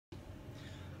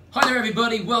Hi there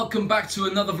everybody, welcome back to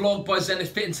another vlog by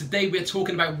Zenith Fit, and today we're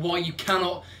talking about why you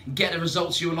cannot get the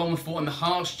results you're longing for and the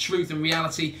harsh truth and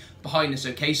reality behind this,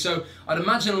 okay? So I'd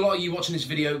imagine a lot of you watching this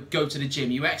video go to the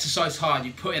gym, you exercise hard,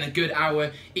 you put in a good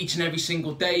hour each and every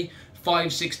single day,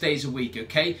 5-6 days a week,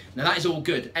 okay? Now that is all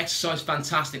good, exercise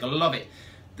fantastic, I love it.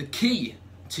 The key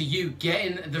to you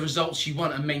getting the results you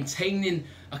want and maintaining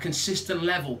a consistent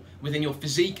level within your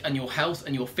physique and your health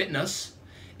and your fitness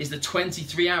is the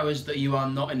 23 hours that you are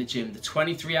not in the gym, the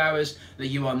 23 hours that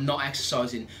you are not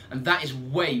exercising. And that is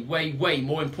way, way, way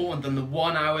more important than the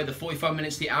 1 hour, the 45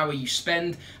 minutes, the hour you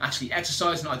spend actually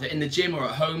exercising either in the gym or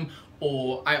at home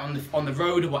or out on the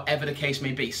road or whatever the case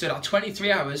may be. So that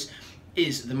 23 hours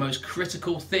is the most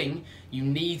critical thing you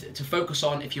need to focus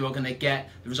on if you are going to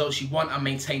get the results you want and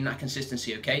maintain that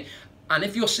consistency, okay? And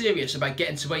if you're serious about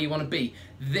getting to where you want to be,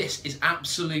 this is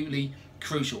absolutely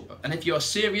crucial. And if you're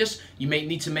serious, you may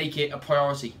need to make it a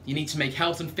priority. You need to make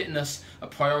health and fitness a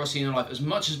priority in your life, as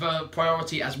much of a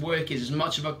priority as work is, as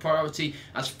much of a priority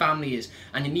as family is.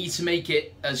 And you need to make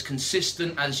it as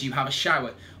consistent as you have a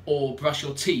shower or brush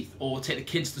your teeth or take the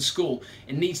kids to school.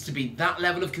 It needs to be that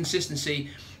level of consistency,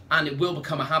 and it will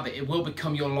become a habit. It will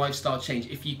become your lifestyle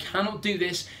change. If you cannot do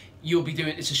this, you'll be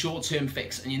doing it's a short-term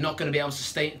fix, and you're not going to be able to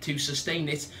sustain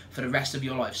it for the rest of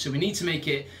your life. So we need to make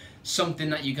it something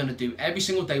that you're going to do every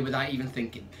single day without even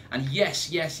thinking. And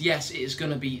yes, it is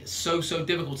going to be so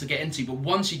difficult to get into, but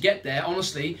once you get there,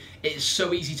 honestly, it is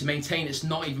so easy to maintain, it's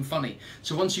not even funny.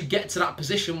 So once you get to that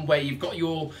position where you've got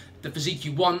the physique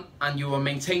you want and you are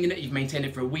maintaining it, you've maintained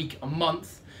it for a week, a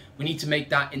month, we need to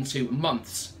make that into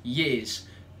months, years,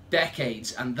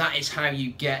 decades, and that is how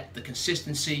you get the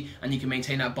consistency and you can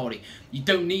maintain that body. You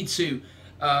don't need to,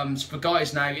 for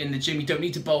guys now in the gym, you don't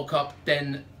need to bulk up,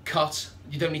 then cut.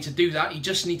 You don't need to do that. You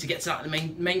just need to get to that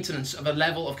maintenance of a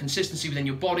level of consistency within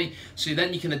your body, so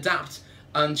then you can adapt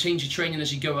and change your training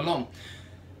as you go along.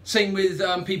 Same with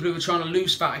people who are trying to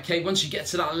lose fat, okay? Once you get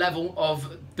to that level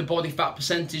of the body fat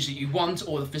percentage that you want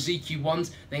or the physique you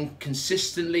want, then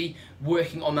consistently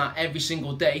working on that every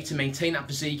single day to maintain that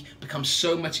physique becomes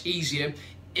so much easier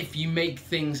if you make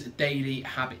things daily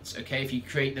habits, okay? If you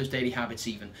create those daily habits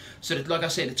even. So that, like I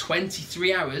said, the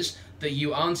 23 hours that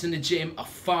you aren't in the gym are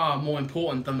far more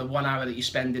important than the 1 hour that you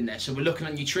spend in there. So we're looking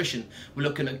at nutrition, we're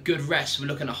looking at good rest, we're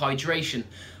looking at hydration.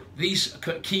 These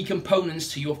key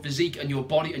components to your physique and your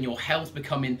body and your health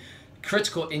becoming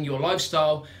critical in your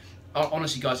lifestyle are,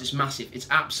 honestly guys, it's massive. It's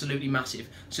absolutely massive.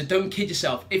 So don't kid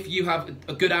yourself. If you have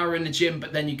a good hour in the gym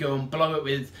but then you go and blow it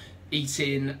with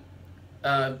eating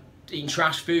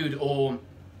trash food or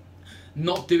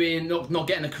not getting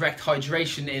the correct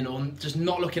hydration in, or just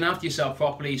not looking after yourself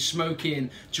properly, smoking,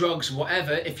 drugs,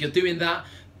 whatever, if you're doing that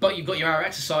but you've got your hour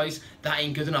exercise, that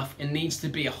ain't good enough. It needs to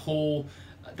be the whole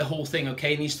thing,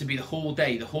 okay? It needs to be the whole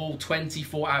day, the whole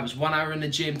 24 hours, 1 hour in the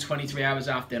gym, 23 hours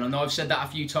after. And I know I've said that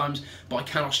a few times, but I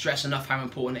cannot stress enough how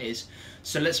important it is.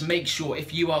 So let's make sure,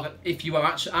 if you are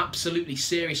absolutely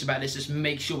serious about this, let's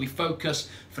make sure we focus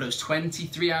for those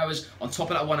 23 hours on top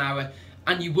of that 1 hour,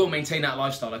 and you will maintain that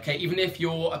lifestyle, okay? Even if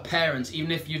you're a parent,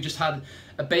 even if you've just had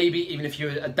a baby, even if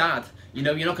you're a dad, you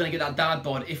know, you're not going to get that dad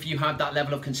bod if you have that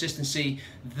level of consistency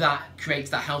that creates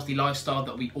that healthy lifestyle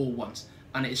that we all want.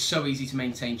 And it is so easy to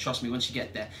maintain, trust me, once you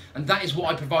get there. And that is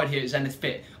what I provide here at Zenith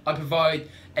Fit. I provide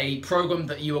a program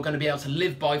that you are going to be able to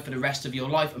live by for the rest of your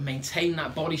life and maintain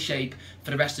that body shape for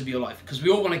the rest of your life. Because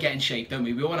we all want to get in shape, don't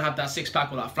we? We all want to have that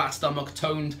six-pack or that flat stomach,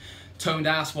 toned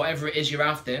ass, whatever it is you're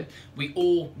after. We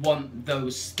all want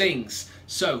those things.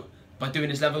 So by doing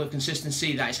this level of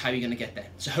consistency, that is how you're going to get there.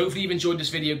 So hopefully you've enjoyed this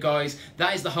video, guys.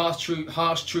 That is the harsh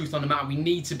truth on the matter. We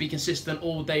need to be consistent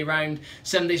all day round,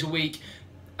 7 days a week,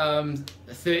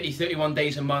 31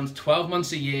 days a month, 12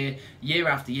 months a year, year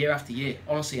after year after year,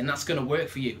 honestly, and that's going to work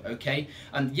for you, okay?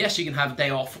 And yes, you can have a day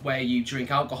off where you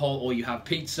drink alcohol or you have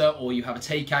pizza or you have a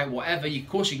takeout, whatever. Of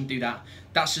course you can do that.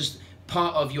 That's just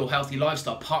part of your healthy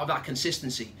lifestyle, part of that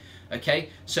consistency, okay?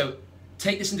 So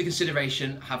take this into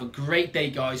consideration. Have a great day,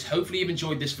 guys. Hopefully you've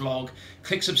enjoyed this vlog.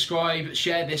 Click subscribe,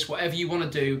 share this, whatever you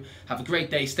want to do. Have a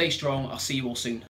great day. Stay strong. I'll see you all soon.